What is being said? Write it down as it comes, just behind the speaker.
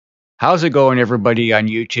How's it going, everybody on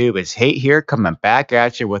YouTube? It's Haight here, coming back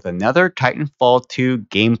at you with another Titanfall 2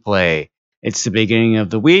 gameplay. It's the beginning of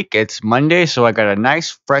the week, it's Monday, so I got a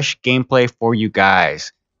nice fresh gameplay for you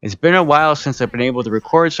guys. It's been a while since I've been able to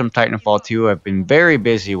record some Titanfall 2. I've been very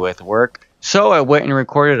busy with work, so I went and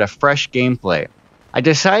recorded a fresh gameplay. I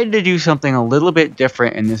decided to do something a little bit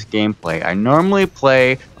different in this gameplay. I normally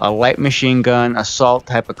play a light machine gun, assault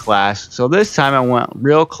type of class, so this time I went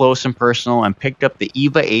real close and personal and picked up the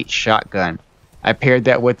EVA 8 shotgun. I paired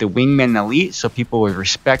that with the Wingman Elite so people would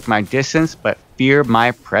respect my distance but fear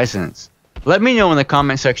my presence. Let me know in the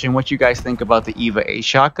comment section what you guys think about the EVA 8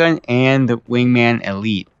 shotgun and the Wingman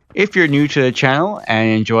Elite. If you're new to the channel and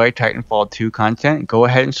enjoy Titanfall 2 content, go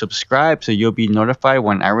ahead and subscribe so you'll be notified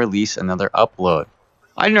when I release another upload.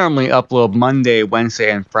 I normally upload Monday,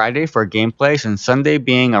 Wednesday, and Friday for gameplays, and Sunday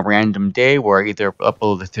being a random day where I either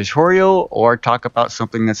upload a tutorial or talk about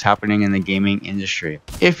something that's happening in the gaming industry.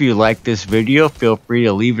 If you like this video, feel free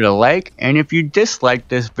to leave it a like, and if you dislike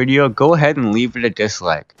this video, go ahead and leave it a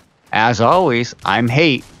dislike. As always, I'm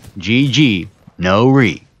Haight, GG, no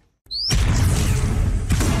re.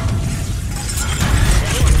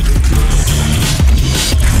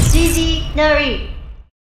 GG, no re.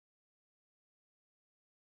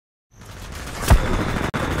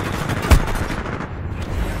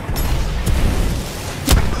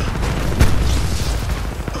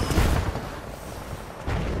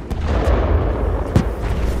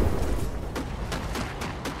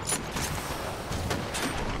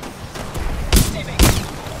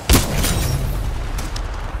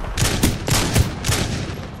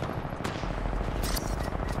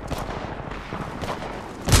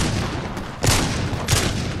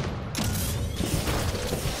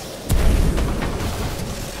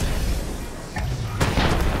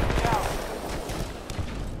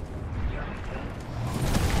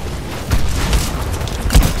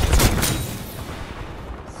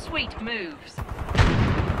 Sweet moves.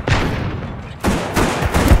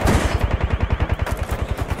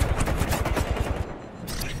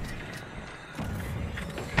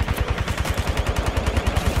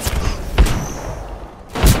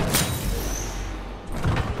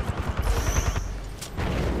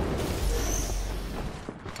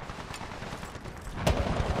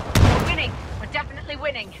 We're winning. We're definitely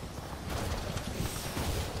winning.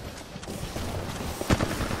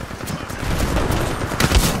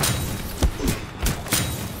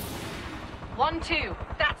 One, two.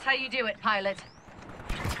 That's how you do it, pilot.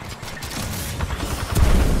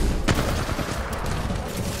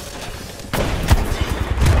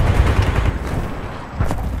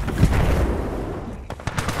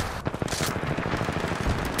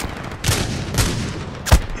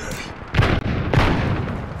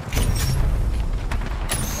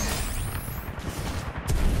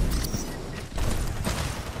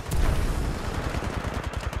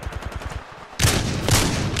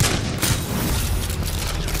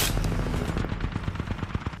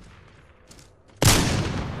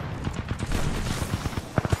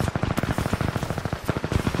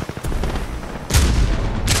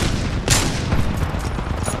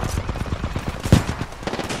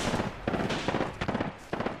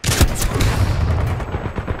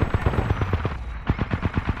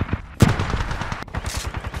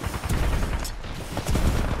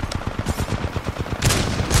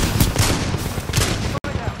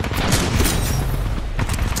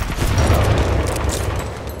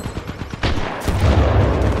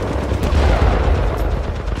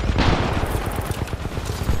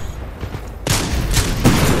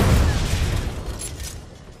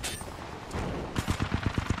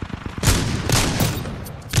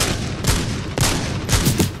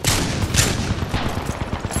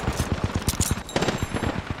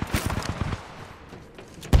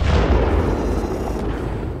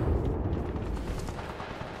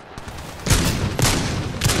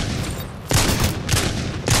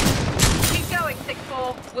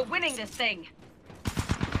 We're winning this thing.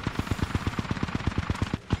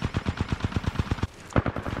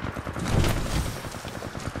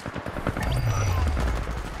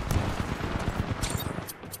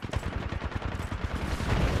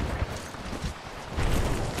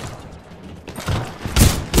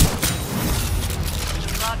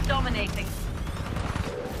 You are dominating.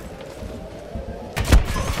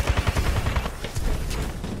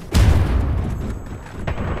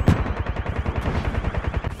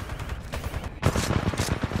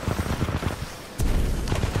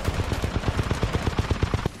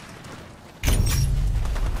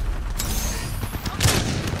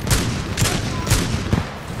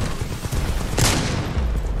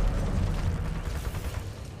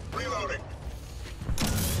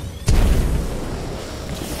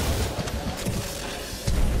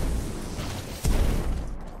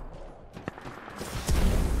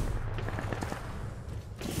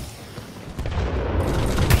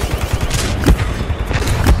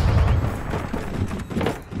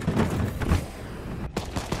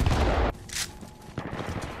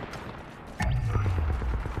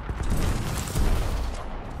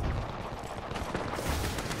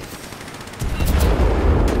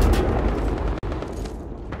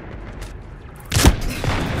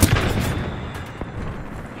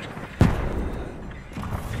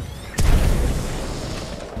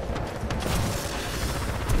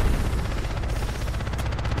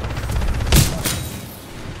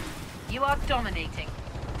 dominating.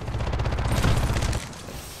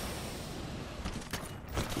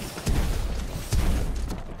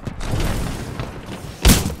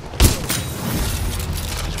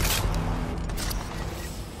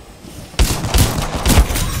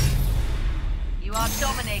 You are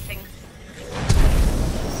dominating.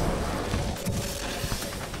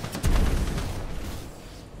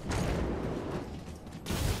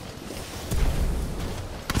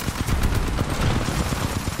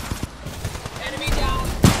 Enemy down.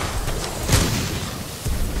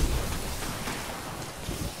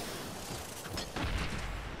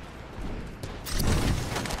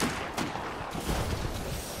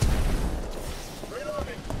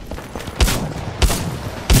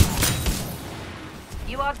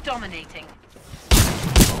 You are dominating.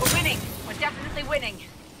 We're winning. We're definitely winning.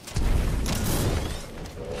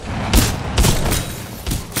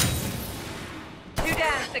 Two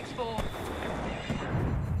down, 6-4.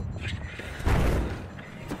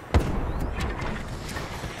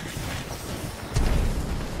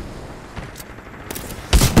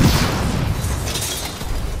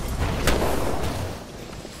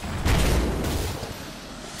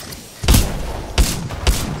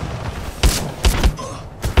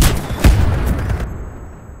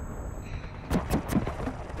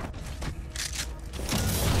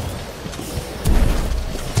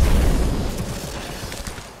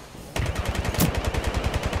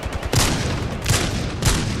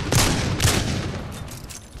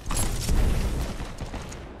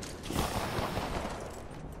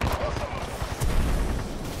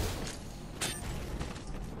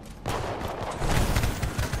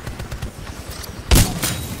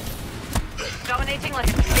 Dominating like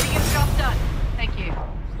a getting your job done. Thank you.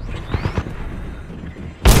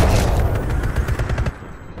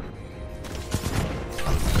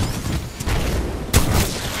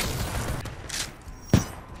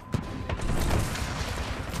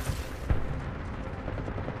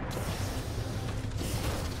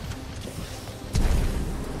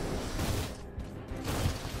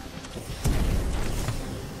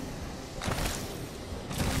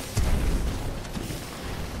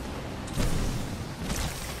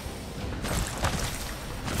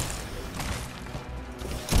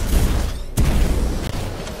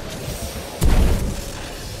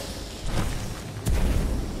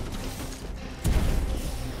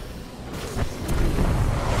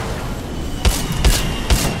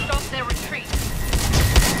 Stop their retreat.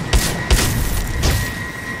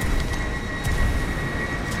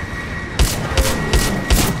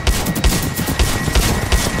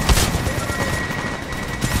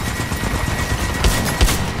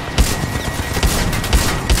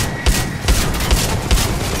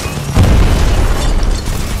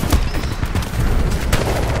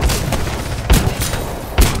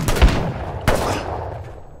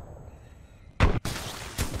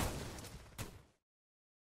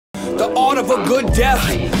 The art of a good death.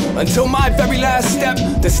 Until my very last step,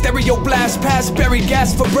 the stereo blast past buried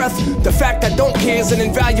gas for breath. The fact I don't care is an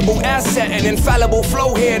invaluable asset. An infallible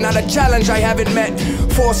flow here, not a challenge I haven't met.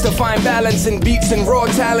 Forced to find balance in beats and raw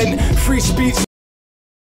talent. Free speech.